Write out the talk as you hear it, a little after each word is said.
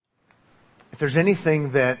If there's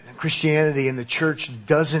anything that Christianity and the church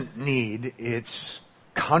doesn't need, it's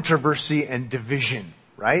controversy and division,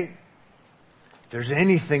 right? If there's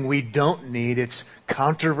anything we don't need, it's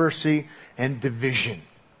controversy and division.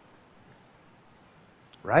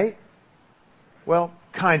 Right? Well,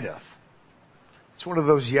 kind of. It's one of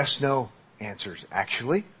those yes-no answers,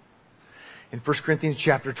 actually. In 1 Corinthians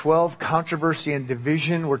chapter 12, controversy and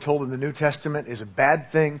division, we're told in the New Testament, is a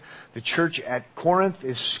bad thing. The church at Corinth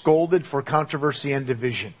is scolded for controversy and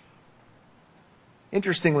division.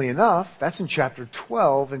 Interestingly enough, that's in chapter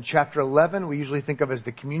 12. In chapter 11, we usually think of as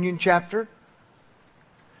the communion chapter.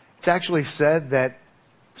 It's actually said that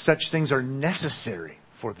such things are necessary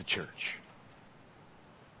for the church.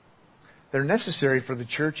 They're necessary for the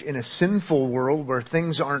church in a sinful world where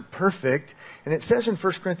things aren't perfect. And it says in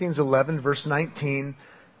 1 Corinthians 11, verse 19,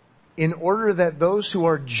 in order that those who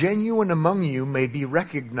are genuine among you may be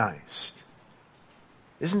recognized.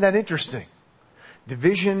 Isn't that interesting?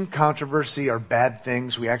 Division, controversy are bad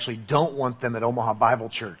things. We actually don't want them at Omaha Bible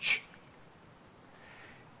Church.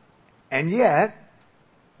 And yet,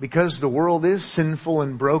 because the world is sinful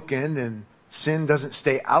and broken and sin doesn't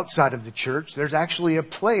stay outside of the church, there's actually a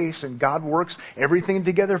place, and God works everything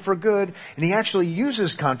together for good, and He actually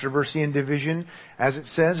uses controversy and division, as it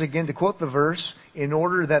says, again to quote the verse, in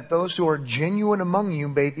order that those who are genuine among you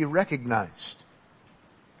may be recognized.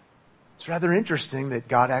 It's rather interesting that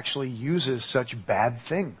God actually uses such bad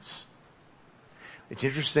things. It's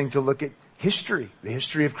interesting to look at history, the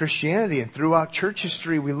history of Christianity, and throughout church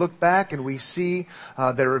history we look back and we see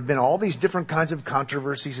there have been all these different kinds of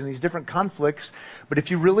controversies and these different conflicts. But if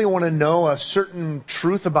you really want to know a certain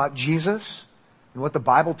truth about Jesus and what the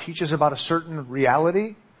Bible teaches about a certain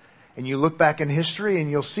reality, and you look back in history and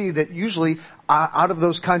you'll see that usually out of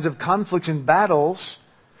those kinds of conflicts and battles,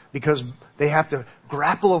 because they have to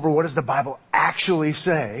grapple over what does the Bible actually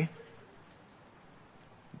say,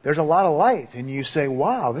 there's a lot of light, and you say,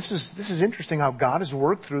 wow, this is interesting how God has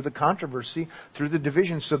worked through the controversy, through the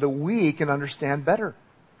division, so that we can understand better.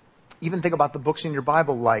 Even think about the books in your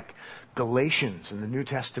Bible like Galatians in the New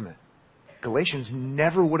Testament. Galatians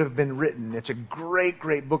never would have been written. It's a great,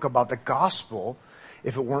 great book about the gospel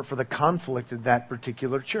if it weren't for the conflict in that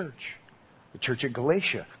particular church. The church at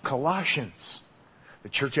Galatia, Colossians. The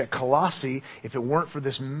church at Colossae, if it weren't for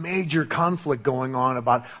this major conflict going on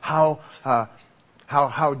about how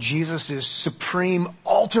Jesus is supreme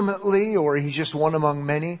ultimately, or He's just one among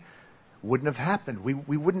many, wouldn't have happened.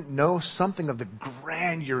 We wouldn't know something of the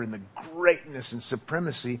grandeur and the greatness and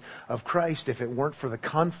supremacy of Christ if it weren't for the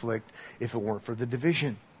conflict, if it weren't for the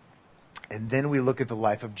division. And then we look at the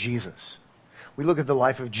life of Jesus. We look at the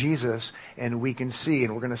life of Jesus and we can see,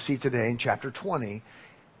 and we're going to see today in chapter 20,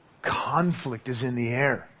 conflict is in the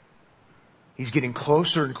air. He's getting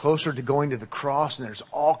closer and closer to going to the cross, and there's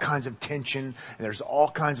all kinds of tension, and there's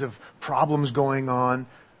all kinds of problems going on.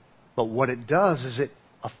 But what it does is it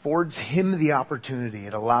affords Him the opportunity.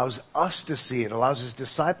 It allows us to see. It allows His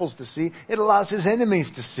disciples to see. It allows His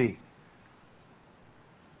enemies to see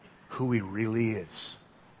who He really is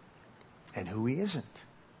and who He isn't.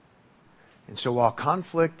 And so while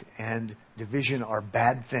conflict and division are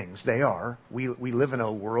bad things, they are. We live in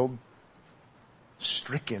a world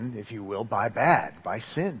stricken, if you will, by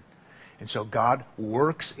sin. And so God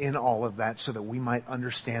works in all of that so that we might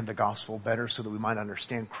understand the gospel better, so that we might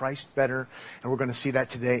understand Christ better. And we're going to see that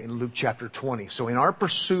today in Luke chapter 20. So in our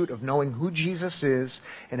pursuit of knowing who Jesus is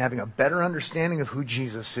and having a better understanding of who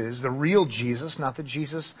Jesus is, the real Jesus, not the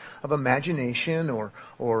Jesus of imagination or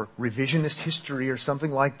revisionist history or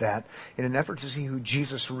something like that, in an effort to see who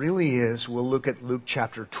Jesus really is, we'll look at Luke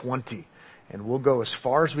chapter 20. And we'll go as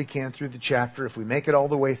far as we can through the chapter. If we make it all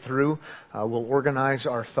the way through, we'll organize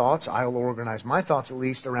our thoughts. I will organize my thoughts at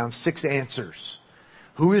least around 6 answers.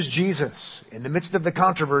 Who is Jesus? In the midst of the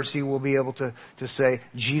controversy, we'll be able to say,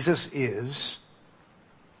 Jesus is,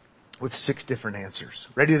 with 6 different answers.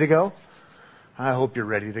 Ready to go? I hope you're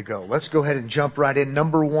ready to go. Let's go ahead and jump right in.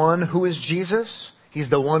 Number 1, who is Jesus? He's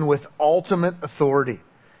the one with ultimate authority.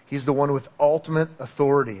 He's the one with ultimate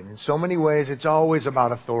authority. And in so many ways, it's always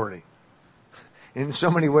about authority. In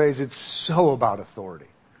so many ways, it's so about authority.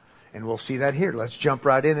 And we'll see that here. Let's jump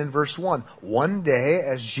right in verse 1. One day,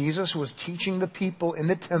 as Jesus was teaching the people in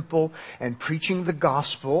the temple and preaching the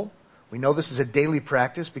gospel, we know this is a daily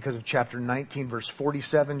practice because of chapter 19, verse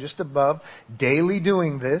 47, just above. Daily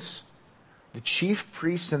doing this, the chief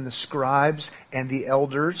priests and the scribes and the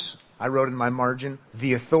elders, I wrote in my margin,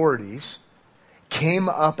 the authorities, came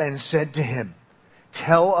up and said to him,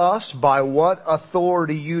 "Tell us by what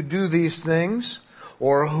authority you do these things,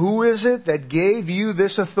 or who is it that gave you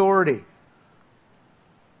this authority?"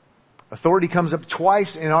 Authority comes up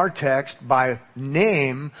twice in our text by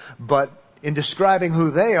name, but in describing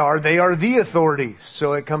who they are the authorities.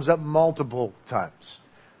 So it comes up multiple times.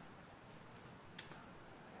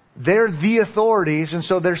 They're the authorities, and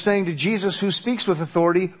so they're saying to Jesus, who speaks with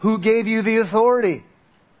authority, who gave you the authority?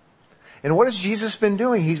 And what has Jesus been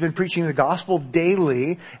doing? He's been preaching the gospel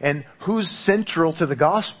daily, and who's central to the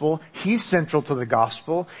gospel? He's central to the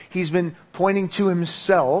gospel. He's been pointing to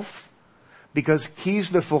himself, because he's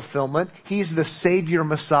the fulfillment. He's the Savior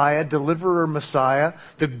Messiah, Deliverer Messiah,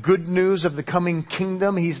 the good news of the coming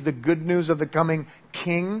kingdom. He's the good news of the coming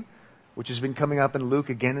King, which has been coming up in Luke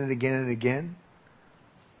again and again and again.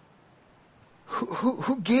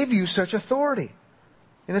 Who gave you such authority?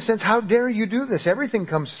 In a sense, how dare you do this? Everything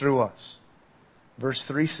comes through us. Verse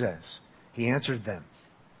 3 says, he answered them,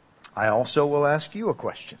 I also will ask you a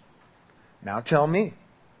question. Now tell me,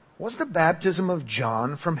 was the baptism of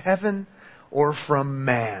John from heaven or from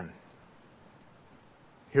man?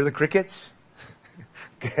 Hear the crickets?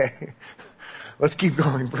 Okay. Let's keep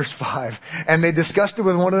going. Verse 5. And they discussed it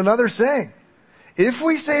with one another, saying, if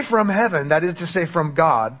we say from heaven, that is to say from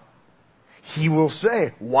God, he will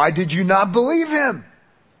say, why did you not believe him?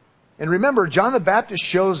 And remember, John the Baptist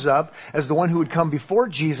shows up as the one who would come before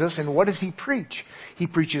Jesus, and what does he preach? He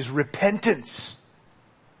preaches repentance.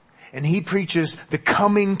 And he preaches the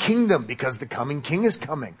coming kingdom, because the coming king is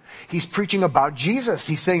coming. He's preaching about Jesus.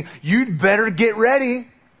 He's saying, you'd better get ready.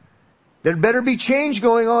 There better be change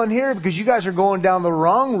going on here, because you guys are going down the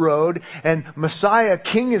wrong road, and Messiah,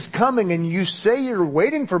 King, is coming, and you say you're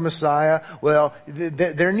waiting for Messiah. Well,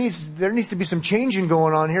 there needs to be some changing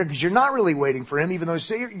going on here, because you're not really waiting for him, even though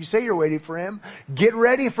you say you're waiting for him. Get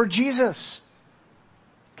ready for Jesus.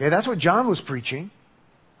 Okay, that's what John was preaching.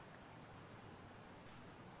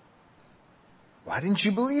 Why didn't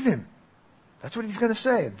you believe him? That's what he's going to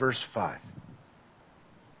say in verse 5.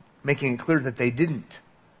 Making it clear that they didn't.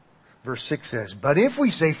 Verse 6 says, but if we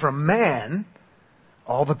say from man,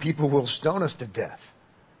 all the people will stone us to death,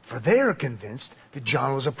 for they are convinced that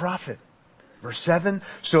John was a prophet. Verse 7,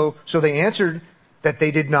 so they answered that they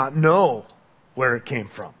did not know where it came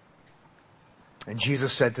from. And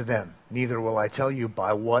Jesus said to them, neither will I tell you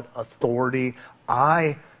by what authority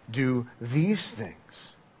I do these things.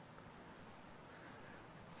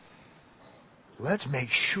 Let's make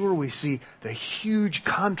sure we see the huge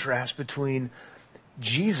contrast between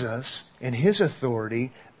Jesus and his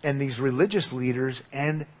authority and these religious leaders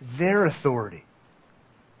and their authority.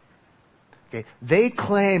 Okay, they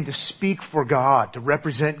claim to speak for God, to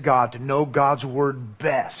represent God, to know God's word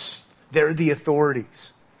best. They're the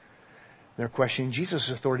authorities. They're questioning Jesus'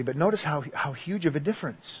 authority, but notice how huge of a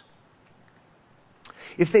difference.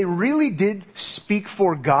 If they really did speak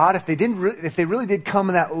for God, if they really did come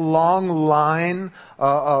in that long line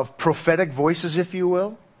of prophetic voices, if you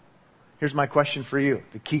will, here's my question for you,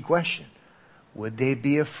 the key question. Would they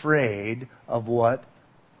be afraid of what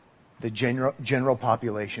the general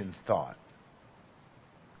population thought?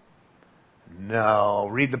 No.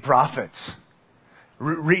 Read the prophets.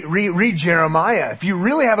 Read Jeremiah. If you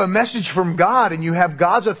really have a message from God and you have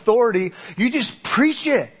God's authority, you just preach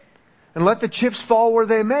it and let the chips fall where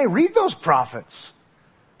they may. Read those prophets.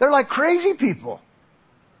 They're like crazy people.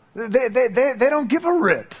 They don't give a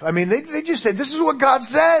rip. I mean, they just say, this is what God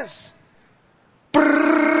says.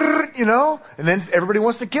 You know, and then everybody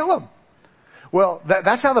wants to kill him. Well,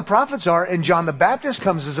 that's how the prophets are. And John the Baptist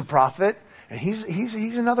comes as a prophet, and he's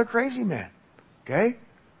another crazy man. Okay?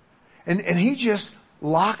 And he just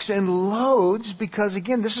locks and loads because,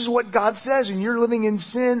 again, this is what God says, and you're living in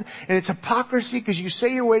sin, and it's hypocrisy because you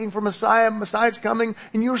say you're waiting for Messiah, Messiah's coming,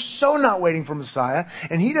 and you're so not waiting for Messiah,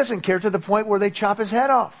 and he doesn't care to the point where they chop his head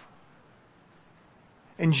off.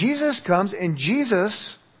 And Jesus comes, and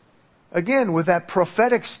Jesus, again, with that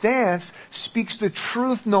prophetic stance, speaks the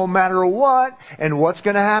truth no matter what, and what's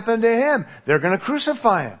going to happen to him? They're going to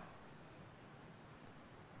crucify him.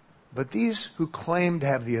 But these who claim to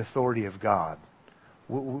have the authority of God,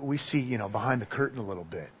 we see, behind the curtain a little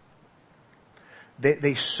bit.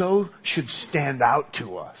 They so should stand out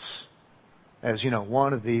to us. As,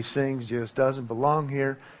 one of these things just doesn't belong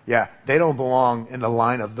here. Yeah, they don't belong in the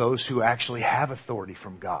line of those who actually have authority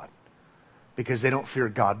from God. Because they don't fear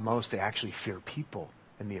God most, they actually fear people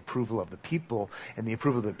and the approval of the people. And the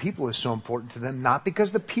approval of the people is so important to them, not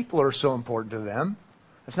because the people are so important to them.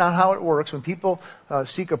 That's not how it works. When people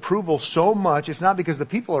seek approval so much, it's not because the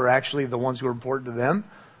people are actually the ones who are important to them.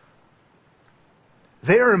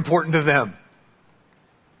 They're important to them.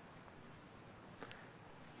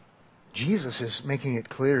 Jesus is making it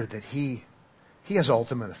clear that he has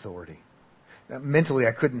ultimate authority. mentally,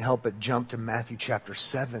 I couldn't help but jump to Matthew chapter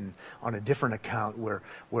 7 on a different account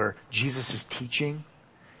where Jesus is teaching,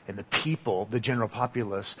 and the people, the general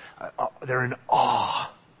populace, they're in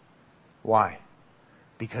awe. Why?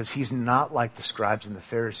 Because he's not like the scribes and the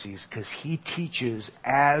Pharisees, because he teaches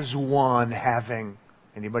as one having,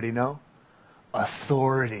 anybody know?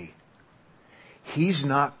 Authority. He's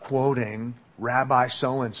not quoting Rabbi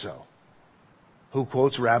so-and-so, who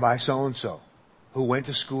quotes Rabbi so-and-so, who went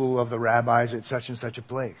to school of the rabbis at such and such a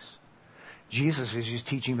place. Jesus is just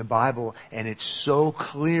teaching the Bible, and it's so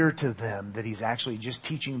clear to them that he's actually just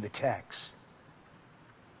teaching the text.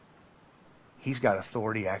 He's got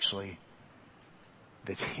authority actually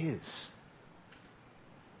that's his.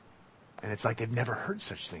 And it's like they've never heard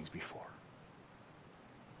such things before.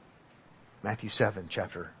 Matthew 7,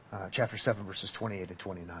 chapter 7, verses 28 and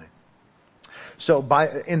 29. So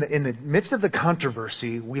in the midst of the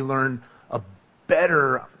controversy, we learn a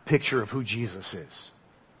better picture of who Jesus is.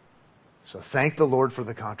 So thank the Lord for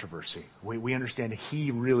the controversy. We understand he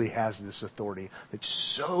really has this authority that's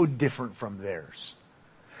so different from theirs.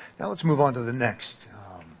 Now let's move on to the next.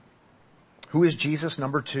 Who is Jesus?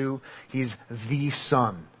 Number 2, he's the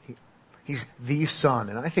Son. He's the Son.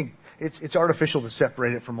 And I think it's artificial to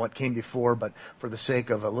separate it from what came before, but for the sake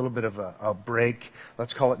of a little bit of a break,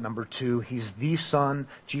 let's call it number 2. He's the Son.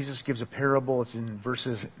 Jesus gives a parable. It's in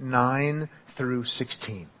verses 9 through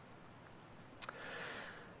 16.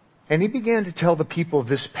 And he began to tell the people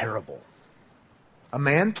this parable. A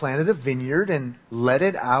man planted a vineyard and let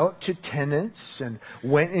it out to tenants and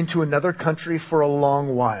went into another country for a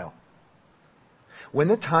long while. When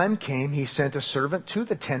the time came, he sent a servant to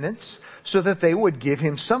the tenants so that they would give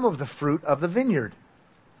him some of the fruit of the vineyard.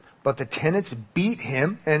 But the tenants beat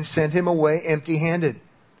him and sent him away empty-handed.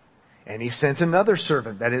 And he sent another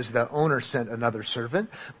servant, that is, the owner sent another servant,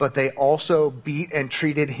 but they also beat and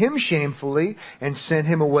treated him shamefully and sent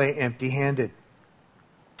him away empty-handed.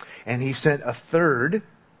 And he sent a third.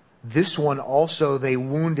 This one also they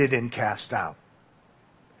wounded and cast out.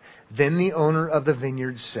 Then the owner of the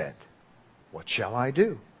vineyard said, "What shall I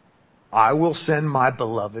do? I will send my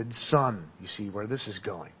beloved son." You see where this is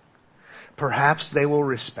going. Perhaps they will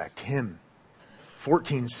respect him.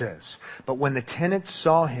 14 says, "But when the tenants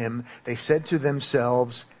saw him, they said to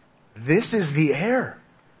themselves, 'This is the heir.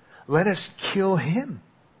 Let us kill him,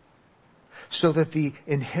 so that the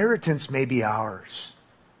inheritance may be ours.'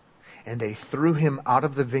 And they threw him out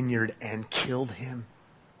of the vineyard and killed him.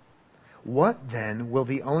 What then will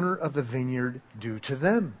the owner of the vineyard do to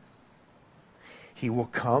them? He will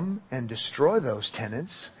come and destroy those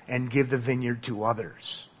tenants and give the vineyard to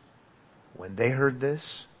others." When they heard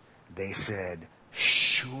this, they said,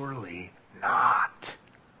 "Surely not."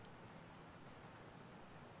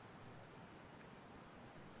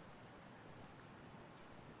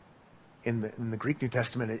 In the Greek New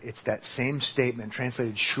Testament, it's that same statement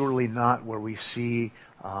translated "surely not," where we see,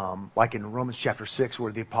 like in Romans chapter 6,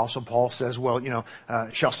 where the Apostle Paul says, well,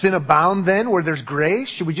 shall sin abound then where there's grace?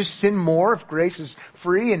 Should we just sin more if grace is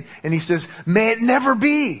free? And he says, may it never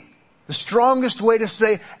be. The strongest way to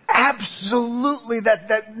say absolutely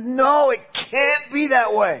that no, it can't be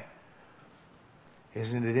that way.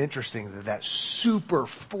 Isn't it interesting that super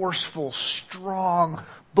forceful, strong,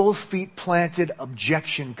 both feet planted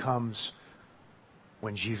objection comes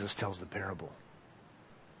when Jesus tells the parable?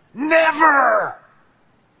 Never!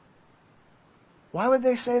 Why would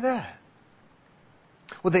they say that?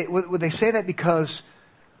 Would they say that because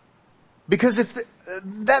if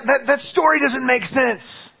that story doesn't make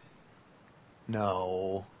sense?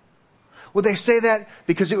 No. Would they say that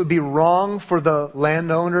because it would be wrong for the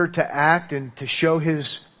landowner to act and to show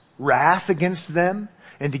his wrath against them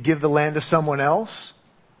and to give the land to someone else?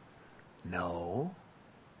 No.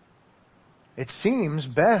 It seems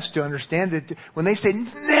best to understand it when they say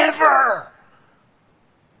never.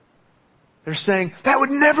 They're saying that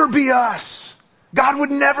would never be us. God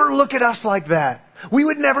would never look at us like that. We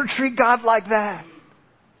would never treat God like that.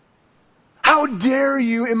 How dare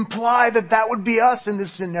you imply that would be us in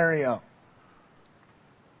this scenario?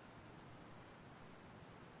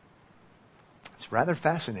 It's rather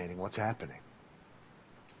fascinating what's happening.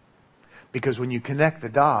 Because when you connect the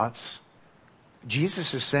dots,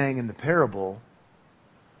 Jesus is saying in the parable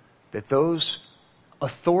that those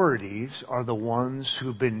authorities are the ones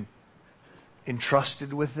who've been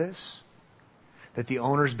entrusted with this, that the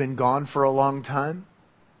owner's been gone for a long time.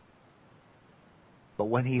 But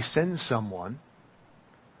when he sends someone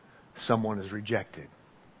is rejected.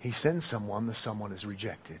 He sends someone, the someone is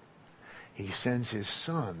rejected. He sends his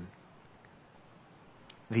son,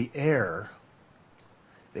 the heir.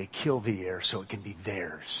 They kill the heir so it can be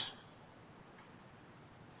theirs.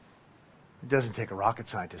 It doesn't take a rocket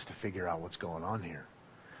scientist to figure out what's going on here.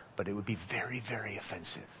 But it would be very, very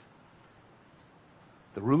offensive.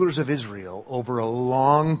 The rulers of Israel, over a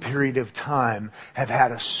long period of time, have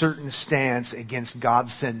had a certain stance against God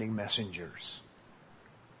sending messengers.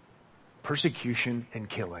 Persecution and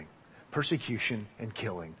killing. Persecution and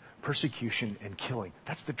killing. Persecution and killing.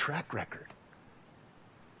 That's the track record.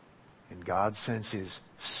 And God sends his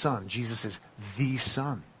Son. Jesus is the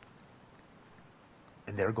Son.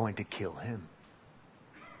 And they're going to kill him.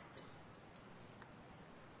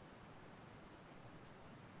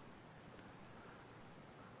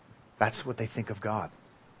 That's what they think of God.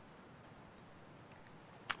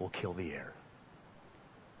 We'll kill the heir.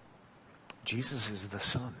 Jesus is the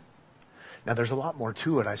Son. Now there's a lot more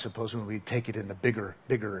to it, I suppose, when we take it in the bigger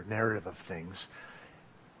narrative of things.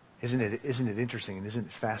 Isn't it interesting and isn't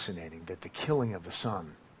it fascinating that the killing of the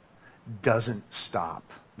Son doesn't stop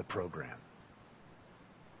the program?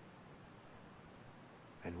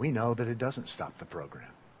 And we know that it doesn't stop the program.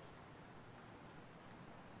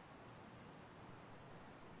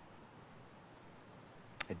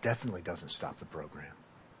 It definitely doesn't stop the program.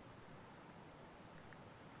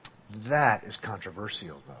 That is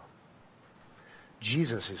controversial, though.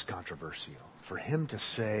 Jesus is controversial. For him to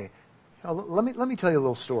say, let me tell you a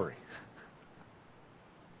little story.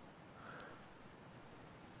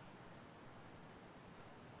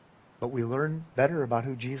 But we learn better about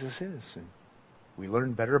who Jesus is. And we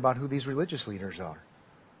learn better about who these religious leaders are.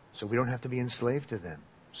 So we don't have to be enslaved to them.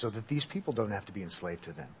 So that these people don't have to be enslaved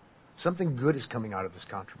to them. Something good is coming out of this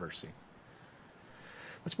controversy.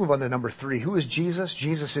 Let's move on to number 3. Who is Jesus?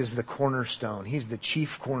 Jesus is the cornerstone. He's the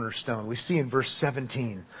chief cornerstone. We see in verse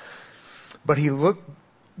 17. But he looked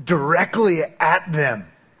directly at them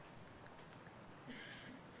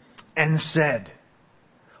and said,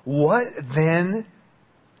 "What then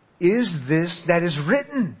is this that is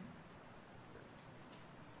written?"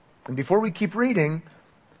 And before we keep reading,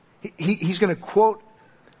 he's going to quote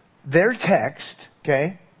their text,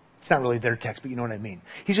 okay? It's not really their text, but you know what I mean.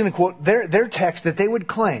 He's going to quote their text that they would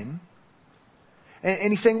claim.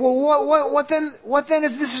 And he's saying, well, what then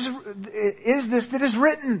is this that is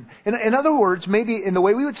written? In other words, maybe in the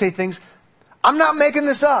way we would say things, I'm not making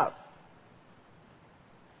this up.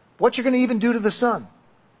 What you're going to even do to the Son.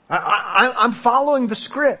 I'm following the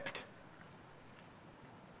script.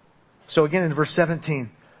 So again in verse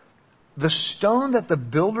 17, the stone that the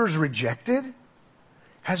builders rejected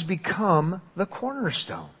has become the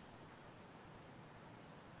cornerstone.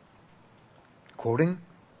 Quoting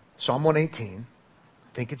Psalm 118,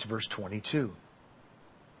 I think it's verse 22.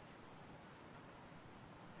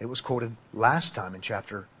 It was quoted last time in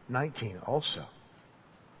chapter 19 also.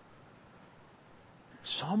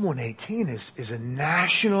 Psalm 118 is a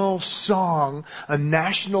national song, a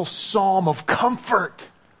national psalm of comfort.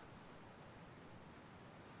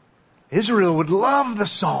 Israel would love the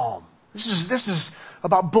psalm. This is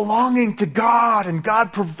about belonging to God and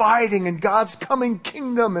God providing and God's coming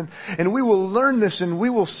kingdom. And we will learn this and we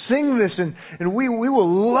will sing this and we will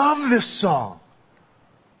love this song.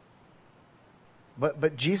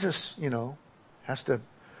 But Jesus, has to,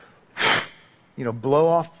 blow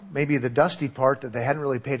off maybe the dusty part that they hadn't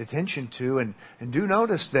really paid attention to. And do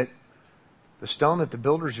notice that the stone that the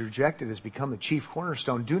builders rejected has become the chief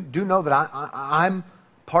cornerstone. Do know that I'm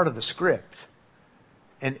part of the script.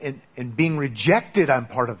 And being rejected, I'm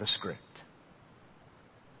part of the script.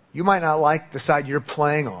 You might not like the side you're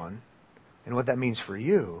playing on and what that means for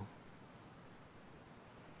you,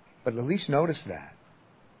 but at least notice that.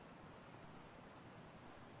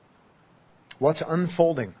 What's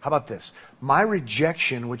unfolding? How about this? My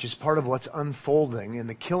rejection, which is part of what's unfolding in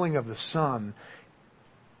the killing of the Son,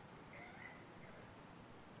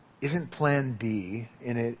 isn't plan B,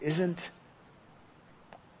 and it isn't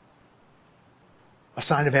a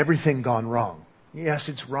sign of everything gone wrong. Yes,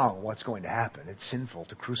 it's wrong what's going to happen. It's sinful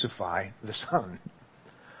to crucify the Son.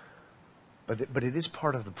 But it is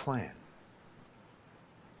part of the plan.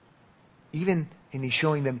 And he's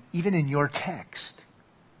showing them, even in your text.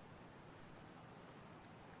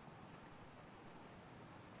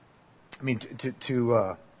 I mean,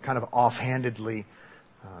 to kind of offhandedly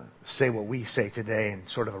say what we say today in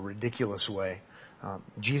sort of a ridiculous way.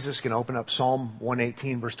 Jesus can open up Psalm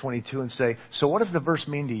 118 verse 22 and say, so what does the verse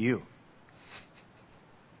mean to you?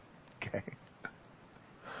 Okay.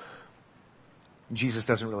 Jesus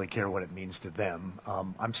doesn't really care what it means to them.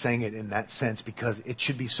 I'm saying it in that sense because it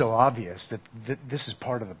should be so obvious that this is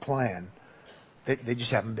part of the plan. They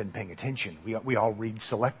just haven't been paying attention. We all read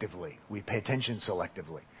selectively. We pay attention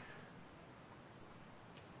selectively.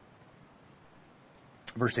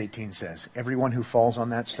 Verse 18 says, everyone who falls on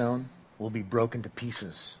that stone will be broken to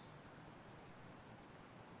pieces.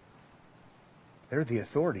 They're the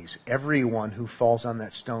authorities. Everyone who falls on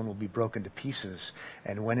that stone will be broken to pieces.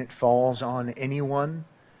 And when it falls on anyone,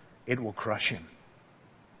 it will crush him.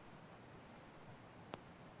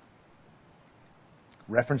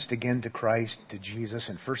 Referenced again to Christ, to Jesus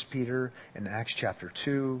in 1 Peter and Acts chapter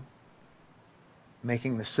 2,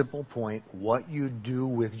 making the simple point, what you do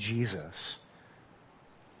with Jesus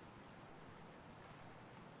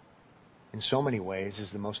in so many ways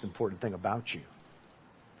is the most important thing about you.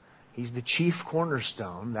 He's the chief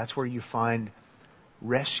cornerstone. That's where you find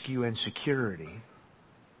rescue and security.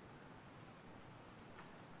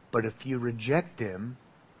 But if you reject him,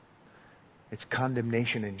 it's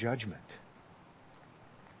condemnation and judgment.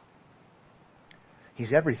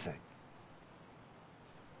 He's everything.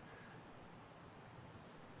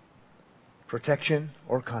 Protection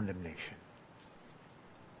or condemnation.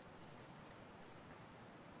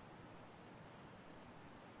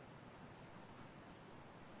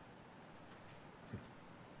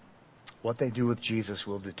 What they do with Jesus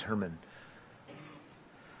will determine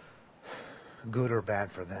good or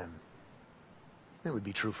bad for them. It would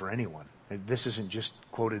be true for anyone. This isn't just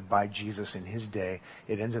quoted by Jesus in his day.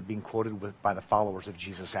 It ends up being quoted by the followers of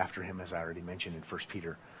Jesus after him, as I already mentioned in 1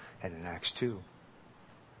 Peter and in Acts 2.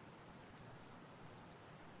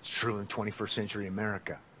 It's true in 21st century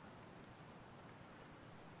America.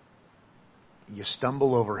 You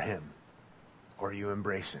stumble over him or you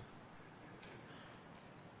embrace him.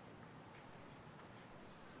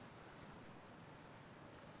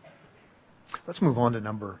 Let's move on to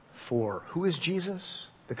number 4. Who is Jesus?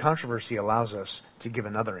 The controversy allows us to give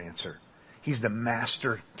another answer. He's the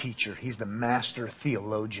master teacher. He's the master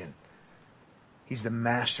theologian. He's the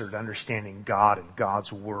master at understanding God and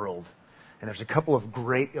God's world. And there's a couple of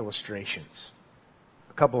great illustrations.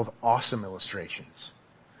 A couple of awesome illustrations.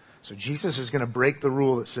 So Jesus is going to break the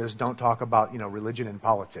rule that says don't talk about, religion and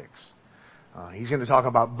politics. He's going to talk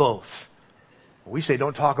about both. We say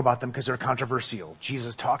don't talk about them because they're controversial.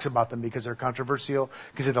 Jesus talks about them because they're controversial,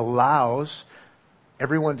 because it allows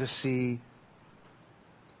everyone to see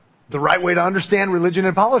the right way to understand religion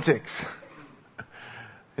and politics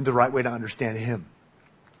and the right way to understand him.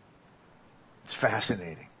 It's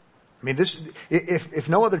fascinating. I mean, if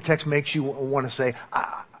no other text makes you want to say,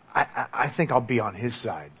 I think I'll be on his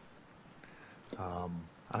side.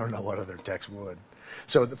 I don't know what other text would.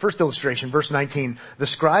 So the first illustration, verse 19, the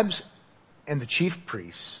scribes and the chief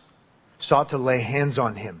priests sought to lay hands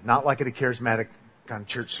on him, not like at a charismatic kind of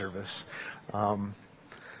church service. They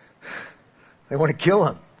want to kill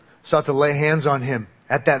him. Sought to lay hands on him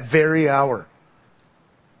at that very hour.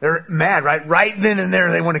 They're mad, right? Right then and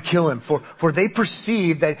there they want to kill him. For they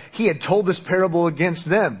perceived that he had told this parable against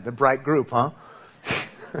them, the bright group, huh?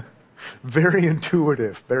 Very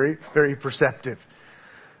intuitive, very, very perceptive.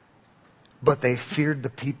 But they feared the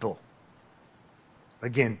people.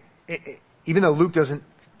 Again, even though Luke doesn't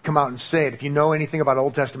come out and say it, if you know anything about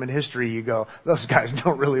Old Testament history, you go, those guys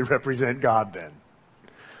don't really represent God then.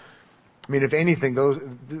 I mean, if anything,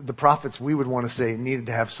 the prophets, we would want to say, needed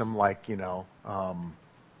to have some I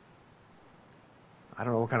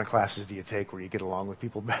don't know, what kind of classes do you take where you get along with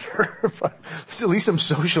people better? But at least some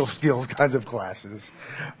social skills kinds of classes.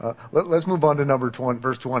 Let's move on to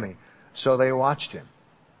verse 20. So they watched him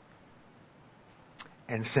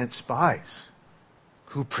and sent spies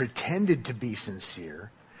who pretended to be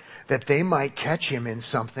sincere, that they might catch him in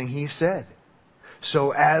something he said,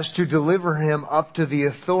 so as to deliver him up to the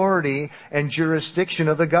authority and jurisdiction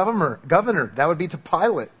of the governor. That would be to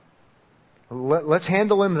Pilate. Let's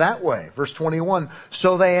handle him that way. Verse 21,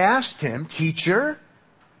 so they asked him, Teacher,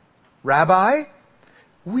 Rabbi,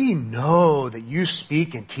 we know that you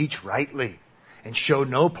speak and teach rightly and show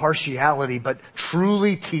no partiality, but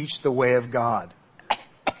truly teach the way of God.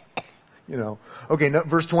 Okay,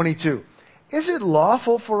 verse 22. Is it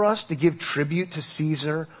lawful for us to give tribute to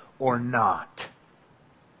Caesar or not?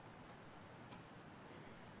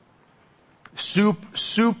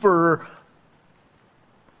 Super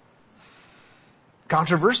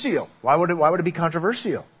controversial. Why would it be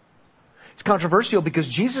controversial? It's controversial because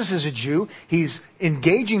Jesus is a Jew. He's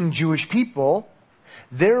engaging Jewish people.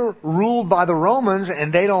 They're ruled by the Romans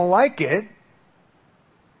and they don't like it.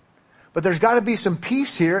 But there's got to be some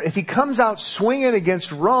peace here. If he comes out swinging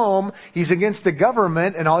against Rome, he's against the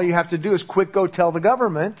government, and all you have to do is quick go tell the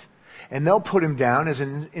government, and they'll put him down as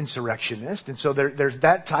an insurrectionist. And so there's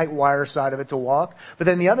that tight wire side of it to walk. But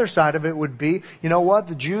then the other side of it would be, you know what?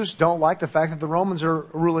 The Jews don't like the fact that the Romans are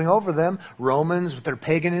ruling over them. Romans with their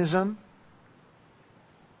paganism.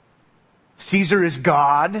 Caesar is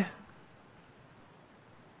God.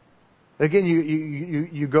 Again,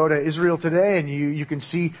 you go to Israel today and you can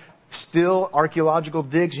see still archaeological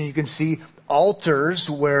digs, and you can see altars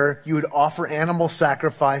where you would offer animal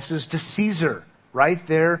sacrifices to Caesar right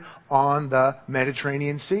there on the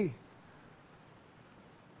Mediterranean Sea.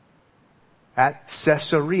 At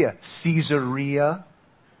Caesarea.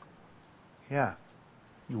 Yeah.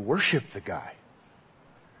 You worship the guy.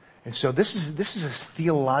 And so this is a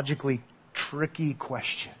theologically tricky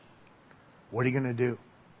question. What are you going to do?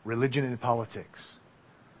 Religion and politics.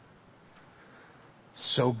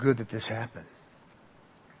 So good that this happened.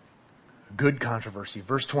 Good controversy.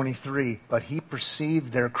 Verse 23, but he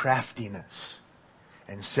perceived their craftiness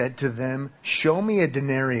and said to them, show me a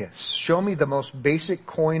denarius. Show me the most basic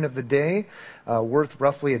coin of the day, worth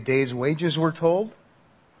roughly a day's wages, we're told.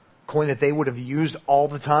 Coin that they would have used all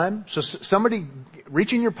the time. So somebody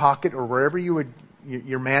reach in your pocket or wherever you would,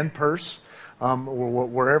 your man purse, or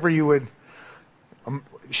wherever you would,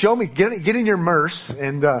 show me, get in your merce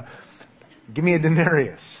and give me a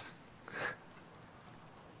denarius.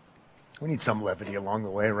 We need some levity along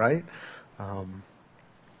the way, right? And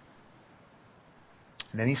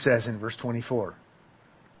then he says in verse 24,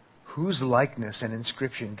 whose likeness and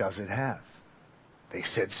inscription does it have? They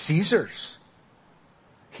said, Caesar's.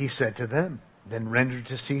 He said to them, then render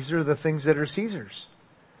to Caesar the things that are Caesar's,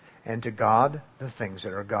 and to God the things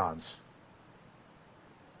that are God's.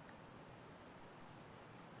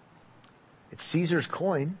 It's Caesar's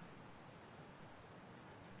coin.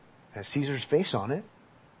 Has Caesar's face on it.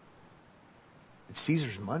 It's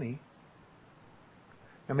Caesar's money.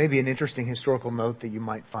 Now, maybe an interesting historical note that you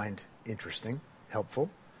might find interesting, helpful.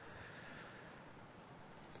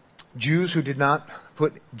 Jews who did not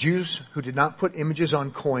put images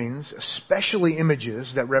on coins, especially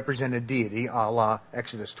images that represented deity, a la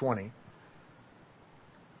Exodus 20,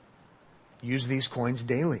 use these coins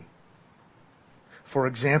daily. For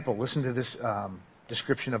example, listen to this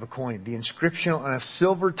description of a coin. The inscription on a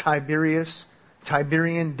silver Tiberian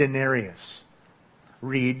denarius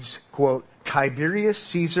reads, quote, Tiberius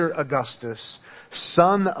Caesar Augustus,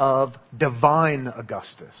 son of divine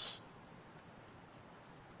Augustus.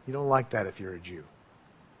 You don't like that if you're a Jew.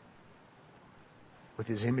 With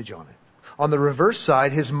his image on it. On the reverse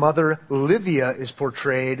side, his mother Livia is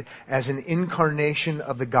portrayed as an incarnation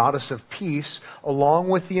of the goddess of peace, along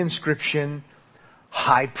with the inscription,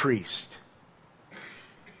 High Priest.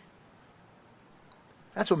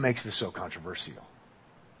 That's what makes this so controversial.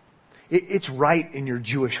 It's right in your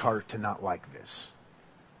Jewish heart to not like this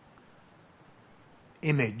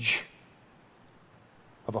image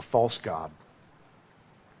of a false god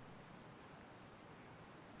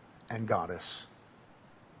and goddess.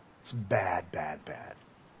 It's bad, bad, bad.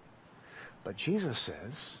 But Jesus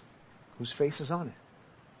says, whose face is on it?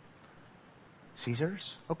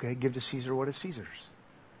 Caesar's? Okay, give to Caesar what is Caesar's.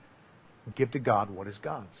 Give to God what is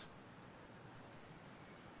God's.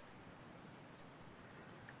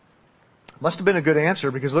 Must have been a good answer,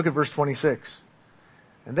 because look at verse 26.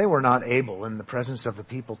 And they were not able in the presence of the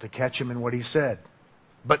people to catch him in what he said.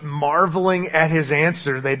 But marveling at his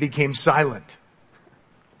answer, they became silent.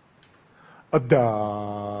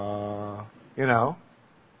 Duh. You know?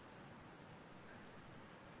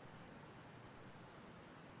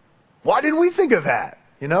 Why didn't we think of that?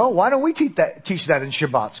 You know? Why don't we teach that in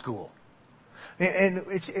Shabbat school? And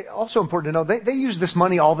it's also important to know they used this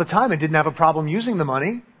money all the time and didn't have a problem using the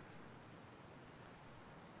money.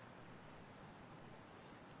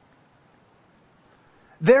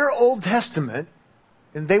 Their Old Testament,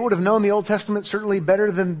 and they would have known the Old Testament certainly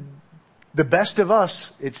better than the best of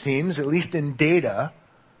us, it seems, at least in data,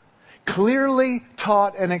 clearly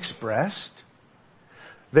taught and expressed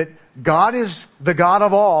that God is the God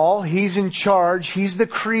of all. He's in charge. He's the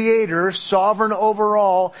creator, sovereign over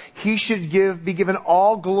all. He should be given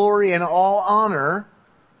all glory and all honor.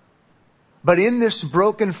 But in this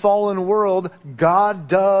broken, fallen world, God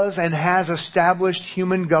does and has established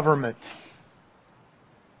human government.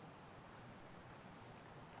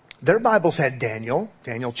 Their Bibles had Daniel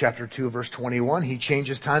chapter 2, verse 21. He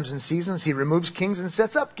changes times and seasons. He removes kings and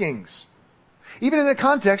sets up kings. Even in a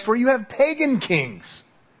context where you have pagan kings.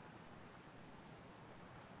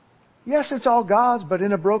 Yes, it's all God's, but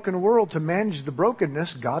in a broken world, to manage the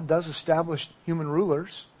brokenness, God does establish human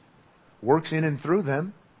rulers, works in and through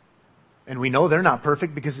them. And we know they're not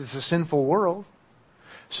perfect because it's a sinful world.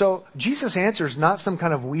 So Jesus' answer is not some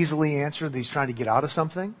kind of weaselly answer that he's trying to get out of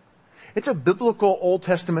something. It's a biblical Old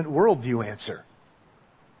Testament worldview answer.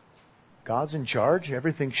 God's in charge.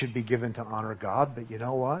 Everything should be given to honor God. But you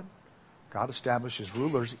know what? God establishes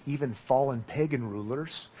rulers, even fallen pagan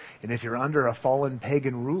rulers. And if you're under a fallen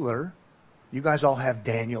pagan ruler, you guys all have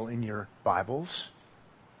Daniel in your Bibles.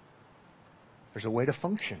 There's a way to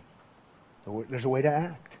function. There's a way to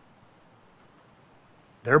act.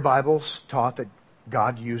 Their Bibles taught that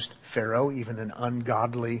God used Pharaoh, even an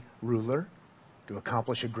ungodly ruler, to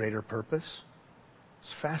accomplish a greater purpose.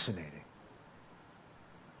 It's fascinating.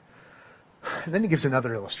 And then he gives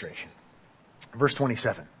another illustration. Verse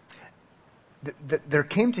 27. There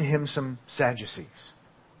came to him some Sadducees,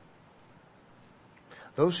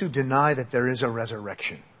 those who deny that there is a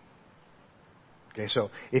resurrection. Okay,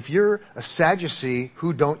 so if you're a Sadducee,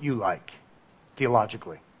 who don't you like,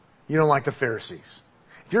 theologically? You don't like the Pharisees.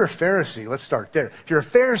 If you're a Pharisee, let's start there. If you're a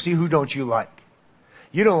Pharisee, who don't you like?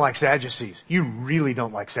 You don't like Sadducees. You really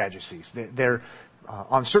don't like Sadducees. They're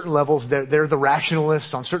on certain levels, they're the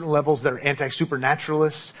rationalists. On certain levels, they're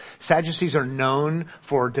anti-supernaturalists. Sadducees are known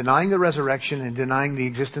for denying the resurrection and denying the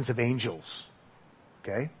existence of angels.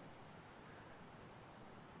 Okay?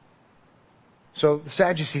 So the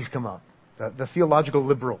Sadducees come up. The theological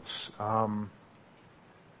liberals. I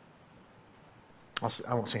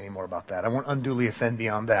won't say any more about that. I won't unduly offend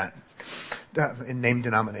beyond that in named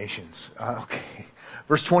denominations. Okay.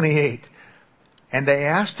 Verse 28. And they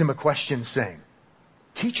asked him a question saying,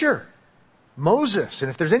 Teacher, Moses. And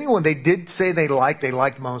if there's anyone they did say they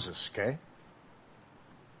liked Moses. Okay.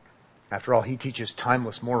 After all, he teaches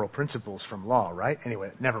timeless moral principles from law, right?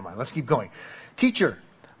 Anyway, never mind. Let's keep going. Teacher,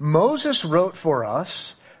 Moses wrote for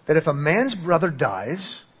us that if a man's brother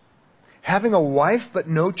dies, having a wife but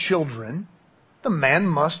no children, the man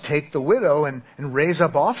must take the widow and raise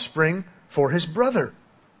up offspring for his brother.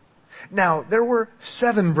 Now, there were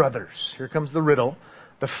 7 brothers. Here comes the riddle.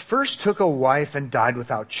 The first took a wife and died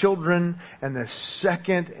without children, and the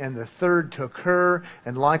second and the third took her,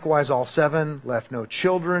 and likewise all 7 left no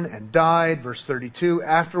children and died. Verse 32,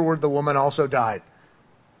 afterward the woman also died.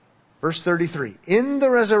 Verse 33, in the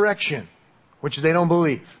resurrection, which they don't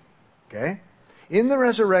believe, okay? In the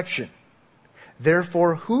resurrection,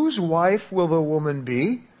 therefore, whose wife will the woman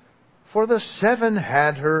be? For the 7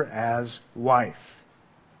 had her as wife.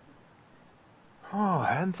 Oh,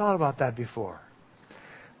 I hadn't thought about that before.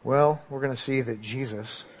 Well, we're going to see that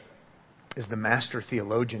Jesus is the master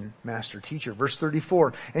theologian, master teacher. Verse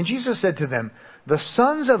 34, and Jesus said to them, the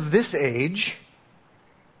sons of this age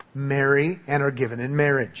marry and are given in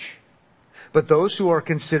marriage. But those who are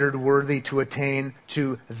considered worthy to attain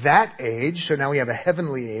to that age, so now we have a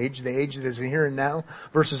heavenly age, the age that is here and now,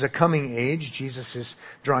 versus a coming age. Jesus is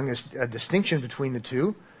drawing a distinction between the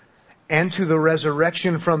two. And to the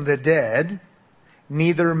resurrection from the dead,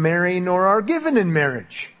 neither marry nor are given in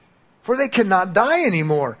marriage. For they cannot die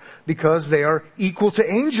anymore, because they are equal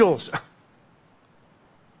to angels.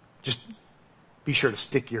 Just be sure to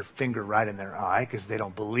stick your finger right in their eye, because they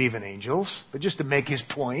don't believe in angels. But just to make his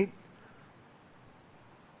point.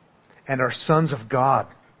 And are sons of God,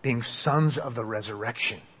 being sons of the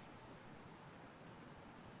resurrection.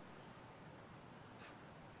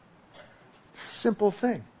 Simple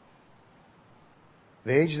thing.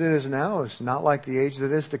 The age that is now is not like the age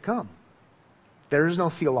that is to come. There is no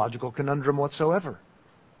theological conundrum whatsoever.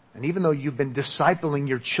 And even though you've been discipling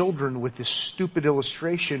your children with this stupid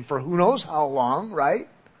illustration for who knows how long, right?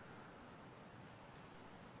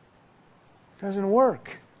 It doesn't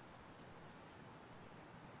work.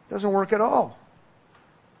 Doesn't work at all.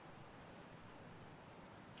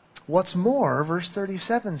 What's more, verse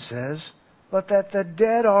 37 says, but that the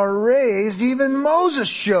dead are raised, even Moses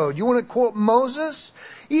showed. You want to quote Moses?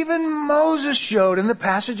 Even Moses showed in the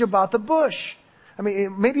passage about the bush. I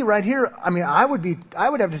mean, maybe right here, I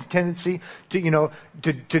would have the tendency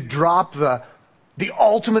to drop the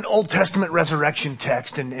ultimate Old Testament resurrection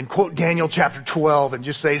text and quote Daniel chapter 12 and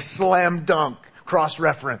just say slam dunk,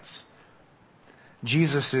 cross-reference.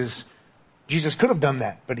 Jesus could have done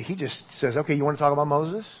that, but he just says, okay, you want to talk about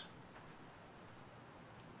Moses?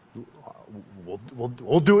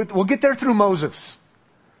 We'll do it. We'll get there through Moses.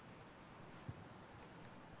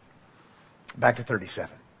 Back to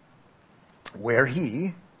 37. Where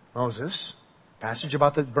he, Moses, passage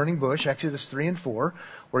about the burning bush, Exodus 3 and 4,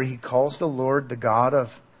 where he calls the Lord the God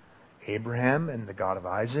of Abraham and the God of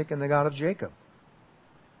Isaac and the God of Jacob.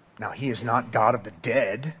 Now, he is not God of the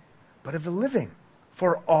dead, but of the living.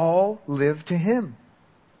 For all live to him.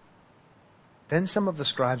 Then some of the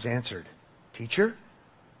scribes answered, Teacher,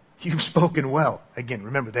 you've spoken well. Again,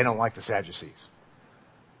 remember, they don't like the Sadducees.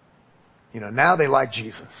 Now they like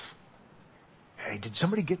Jesus. Hey, did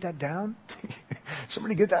somebody get that down?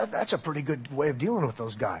 Somebody get that? That's a pretty good way of dealing with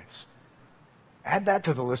those guys. Add that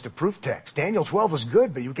to the list of proof texts. Daniel 12 was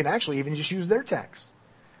good, but you can actually even just use their text.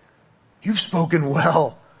 You've spoken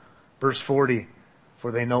well. Verse 40. For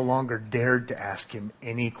they no longer dared to ask him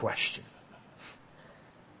any question.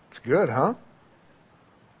 It's good, huh?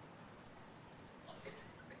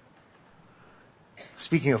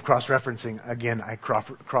 Speaking of cross-referencing, again, I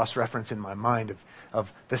cross-reference in my mind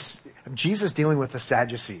of Jesus dealing with the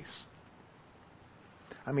Sadducees.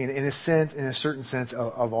 I mean, in a certain sense,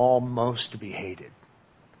 of all most to be hated.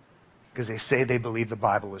 Because they say they believe the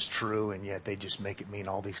Bible is true, and yet they just make it mean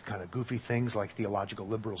all these kind of goofy things like theological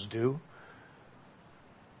liberals do.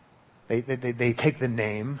 They take the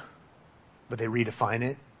name, but they redefine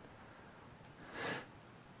it.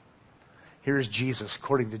 Here is Jesus,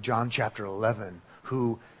 according to John chapter 11,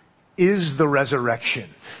 who is the resurrection.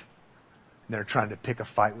 And they're trying to pick a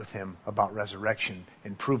fight with him about resurrection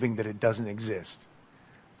and proving that it doesn't exist.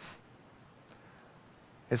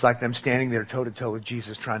 It's like them standing there toe-to-toe with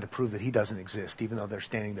Jesus trying to prove that he doesn't exist, even though they're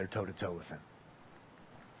standing there toe-to-toe with him.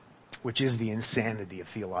 Which is the insanity of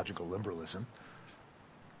theological liberalism.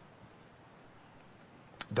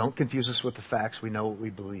 Don't confuse us with the facts. We know what we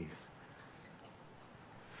believe.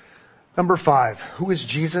 Number 5, who is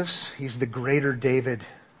Jesus? He's the greater David.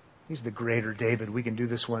 He's the greater David. We can do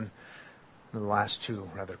this one, the last two,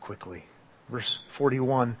 rather quickly. Verse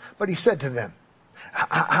 41, but he said to them,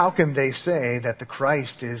 how can they say that the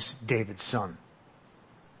Christ is David's son?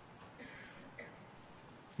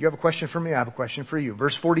 You have a question for me? I have a question for you.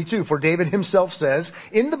 Verse 42, for David himself says,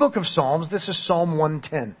 in the book of Psalms, this is Psalm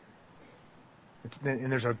 110.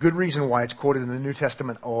 And there's a good reason why it's quoted in the New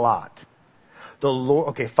Testament a lot. The Lord,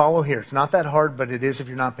 okay, follow here. It's not that hard, but it is if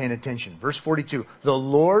you're not paying attention. Verse 42, the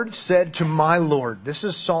Lord said to my Lord, this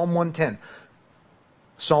is Psalm 110,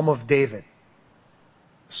 Psalm of David.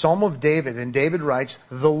 Psalm of David, and David writes,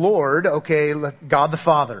 the Lord, okay, God the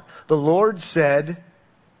Father, the Lord said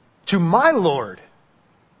to my Lord.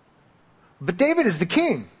 But David is the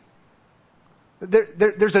king.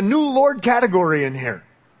 There's a new Lord category in here.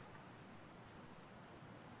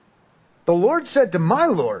 The Lord said to my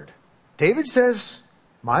Lord. David says,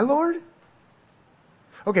 my Lord?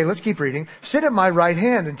 Okay, let's keep reading. Sit at my right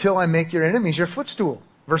hand until I make your enemies your footstool.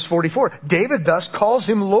 Verse 44, David thus calls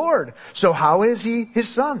him Lord. So how is he his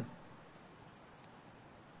son?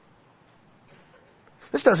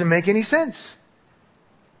 This doesn't make any sense.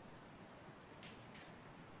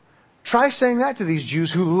 Try saying that to these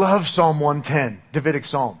Jews who love Psalm 110, Davidic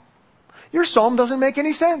Psalm. Your psalm doesn't make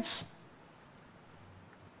any sense.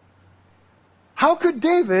 How could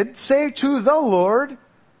David say to the Lord,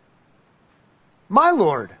 my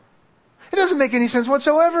Lord? It doesn't make any sense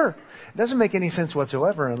whatsoever. It doesn't make any sense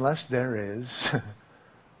whatsoever unless there is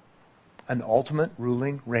an ultimate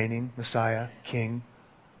ruling, reigning Messiah, King,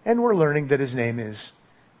 and we're learning that his name is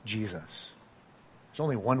Jesus. There's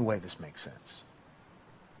only one way this makes sense.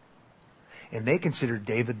 And they considered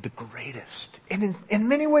David the greatest. And in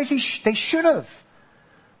many ways they should have.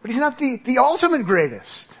 But he's not the ultimate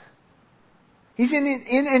greatest. He's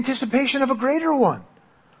in anticipation of a greater one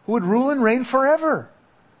who would rule and reign forever.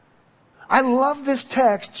 I love this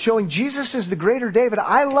text showing Jesus is the greater David.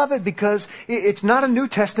 I love it because it's not a New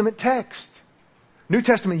Testament text. New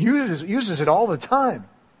Testament uses it all the time.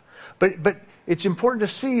 But it's important to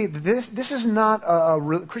see that this is not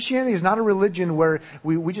Christianity is not a religion where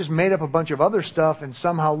we just made up a bunch of other stuff and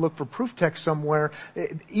somehow look for proof text somewhere.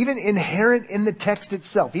 Even inherent in the text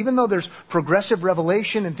itself, even though there's progressive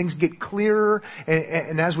revelation and things get clearer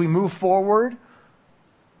and as we move forward,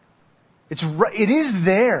 it is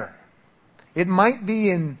there. It might be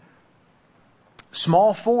in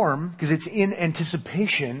small form because it's in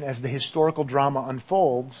anticipation as the historical drama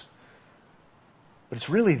unfolds. But it's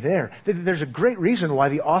really there. There's a great reason why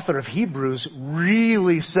the author of Hebrews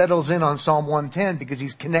really settles in on Psalm 110 because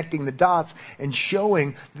he's connecting the dots and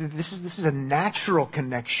showing that this is a natural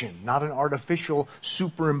connection, not an artificial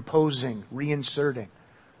superimposing, reinserting.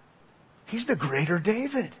 He's the greater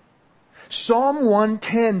David. Psalm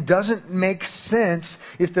 110 doesn't make sense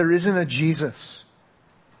if there isn't a Jesus.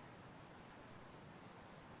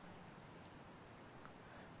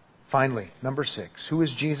 Finally, number 6. Who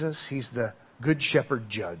is Jesus? He's the Good Shepherd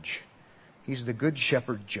Judge. He's the Good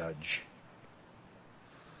Shepherd Judge.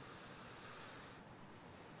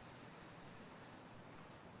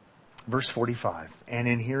 Verse 45. And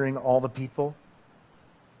in hearing all the people,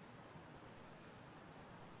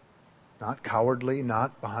 not cowardly,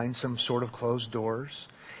 not behind some sort of closed doors,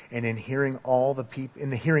 and in the hearing of all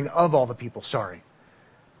the people,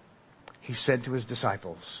 he said to his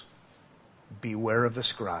disciples, beware of the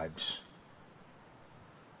scribes,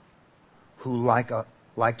 who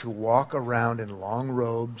like to walk around in long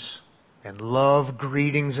robes and love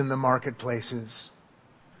greetings in the marketplaces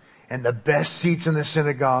and the best seats in the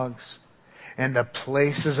synagogues and the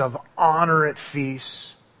places of honor at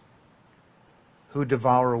feasts, who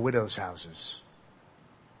devour widows' houses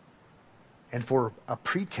and for a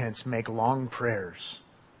pretense make long prayers.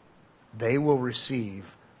 they will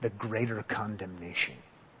receive the greater condemnation.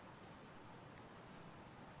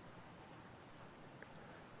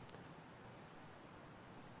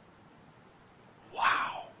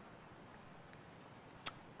 Wow.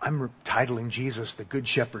 I'm titling Jesus the Good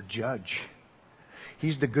Shepherd Judge.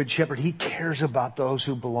 He's the Good Shepherd. He cares about those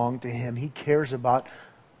who belong to Him. He cares about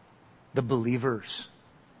the believers.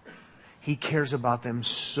 He cares about them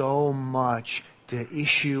so much to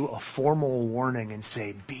issue a formal warning and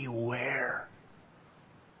say, beware.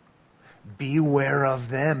 Beware of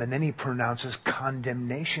them. And then He pronounces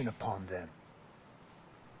condemnation upon them.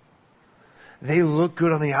 They look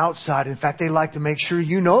good on the outside. In fact, they like to make sure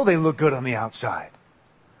you know they look good on the outside.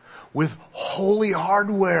 With holy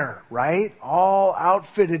hardware, right? All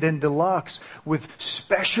outfitted in deluxe with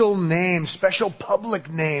special names, special public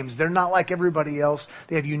names. They're not like everybody else.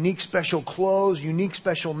 They have unique special clothes, unique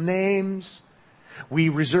special names. We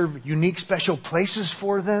reserve unique special places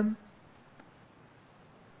for them.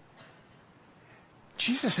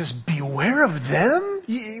 Jesus says, beware of them?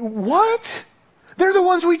 What? They're the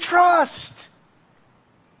ones we trust.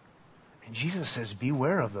 And Jesus says,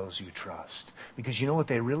 beware of those you trust. Because you know what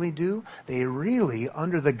they really do? They really,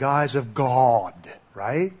 under the guise of God,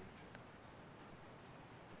 right?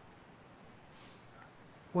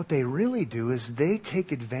 What they really do is they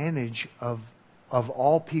take advantage of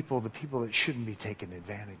all people, the people that shouldn't be taken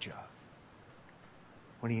advantage of.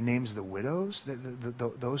 When He names the widows,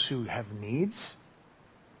 those who have needs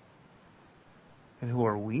and who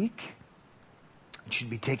are weak and should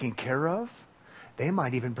be taken care of, they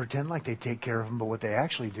might even pretend like they take care of them, but what they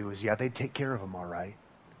actually do is, they take care of them all right.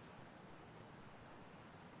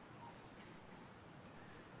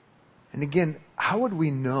 And again, how would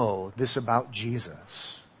we know this about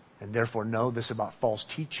Jesus, and therefore know this about false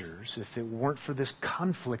teachers, if it weren't for this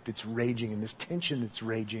conflict that's raging and this tension that's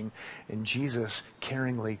raging, and Jesus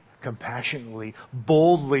caringly, compassionately,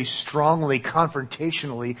 boldly, strongly,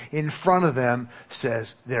 confrontationally, in front of them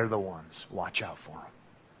says, they're the ones. Watch out for them.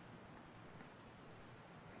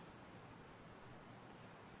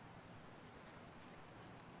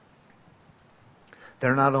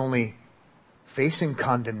 They're not only facing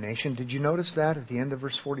condemnation. Did you notice that at the end of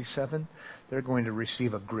verse 47? They're going to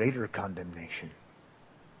receive a greater condemnation.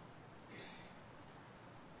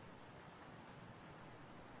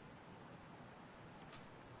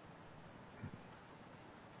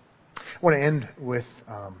 I want to end with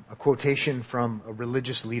a quotation from a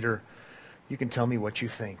religious leader. You can tell me what you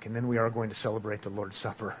think, and then we are going to celebrate the Lord's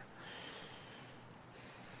Supper.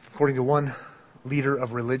 According to one leader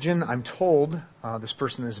of religion, I'm told this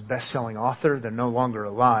person is a best-selling author. They're no longer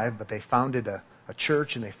alive, but they founded a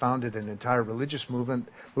church and they founded an entire religious movement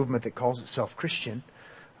that calls itself Christian.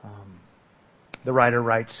 The writer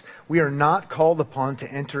writes, "We are not called upon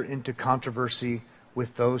to enter into controversy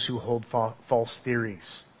with those who hold false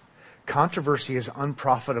theories. Controversy is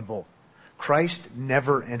unprofitable. Christ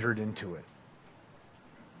never entered into it."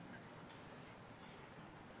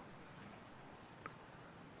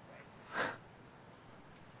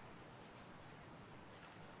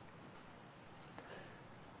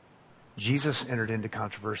 Jesus entered into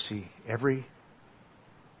controversy every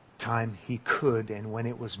time He could and when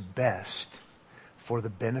it was best for the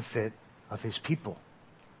benefit of His people.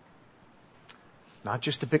 Not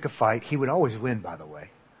just to pick a fight. He would always win, by the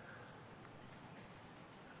way.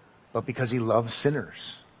 But because He loves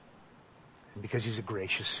sinners. And because He's a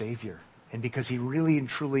gracious Savior. And because He really and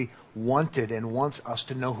truly wanted and wants us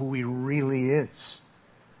to know who He really is.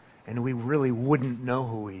 And we really wouldn't know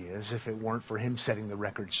who He is if it weren't for Him setting the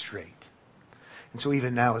record straight. And so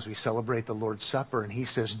even now as we celebrate the Lord's Supper and He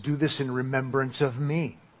says, do this in remembrance of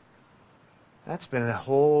me. That's been a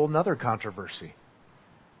whole nother controversy.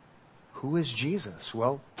 Who is Jesus?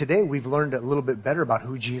 Well, today we've learned a little bit better about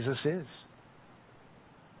who Jesus is.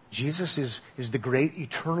 Jesus is the great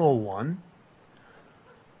eternal one.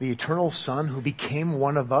 The eternal Son who became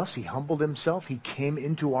one of us. He humbled Himself. He came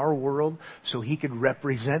into our world so He could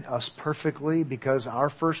represent us perfectly because our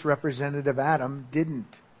first representative, Adam,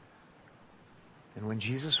 didn't. And when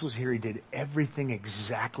Jesus was here, He did everything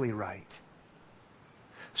exactly right.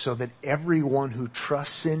 So that everyone who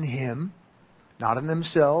trusts in Him, not in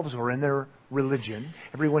themselves or in their religion,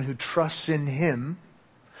 everyone who trusts in Him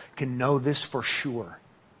can know this for sure.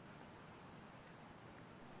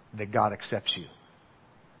 That God accepts you.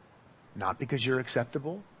 Not because you're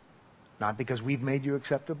acceptable, not because we've made you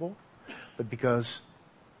acceptable, but because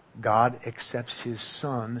God accepts His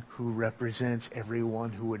Son who represents everyone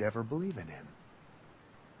who would ever believe in Him.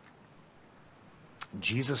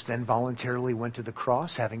 Jesus then voluntarily went to the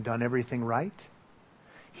cross, having done everything right.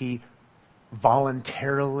 He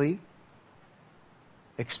voluntarily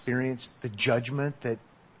experienced the judgment that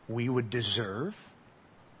we would deserve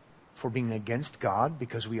for being against God,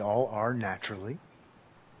 because we all are naturally.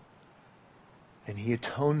 And he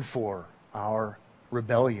atoned for our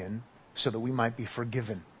rebellion so that we might be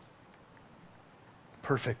forgiven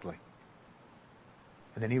perfectly.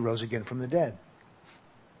 And then he rose again from the dead,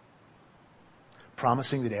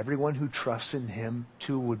 promising that everyone who trusts in him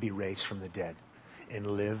too would be raised from the dead and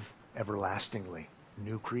live everlastingly.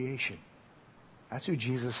 New creation. That's who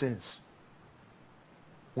Jesus is.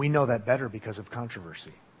 We know that better because of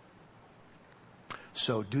controversy.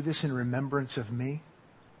 So do this in remembrance of me.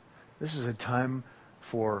 This is a time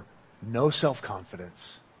for no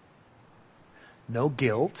self-confidence, no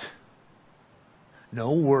guilt,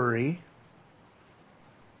 no worry,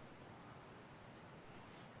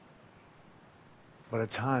 but a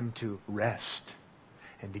time to rest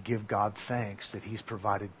and to give God thanks that he's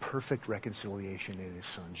provided perfect reconciliation in his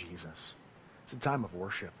Son, Jesus. It's a time of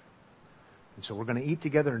worship. And so we're going to eat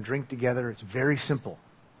together and drink together. It's very simple,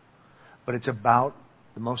 but it's about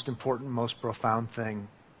the most important, most profound thing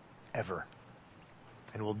ever.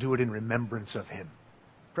 And we'll do it in remembrance of him.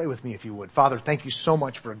 Pray with me if you would. Father, thank you so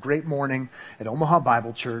much for a great morning at Omaha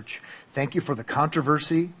Bible Church. Thank you for the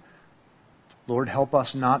controversy. Lord, help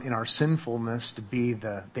us not in our sinfulness to be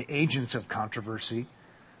the agents of controversy,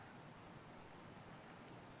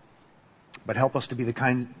 but help us to be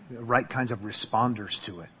the right kinds of responders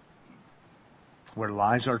to it. Where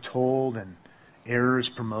lies are told and error is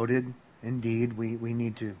promoted, indeed, we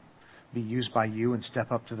need to be used by you and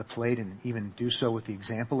step up to the plate and even do so with the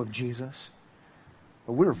example of Jesus.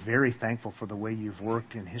 But we're very thankful for the way you've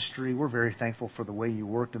worked in history. We're very thankful for the way you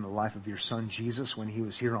worked in the life of your Son, Jesus, when he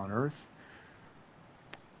was here on earth.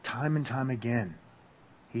 Time and time again,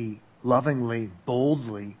 he lovingly,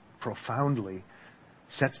 boldly, profoundly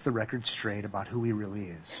sets the record straight about who he really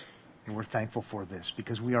is. And we're thankful for this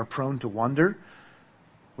because we are prone to wonder.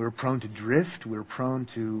 We're prone to drift. We're prone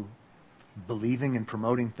to believing and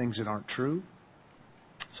promoting things that aren't true.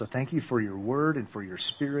 So thank you for your word and for your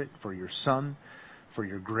Spirit, for your Son, for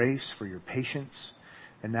your grace, for your patience.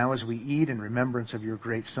 And now as we eat in remembrance of your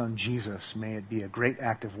great Son, Jesus, may it be a great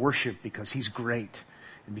act of worship because he's great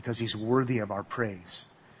and because he's worthy of our praise.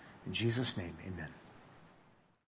 In Jesus' name, amen.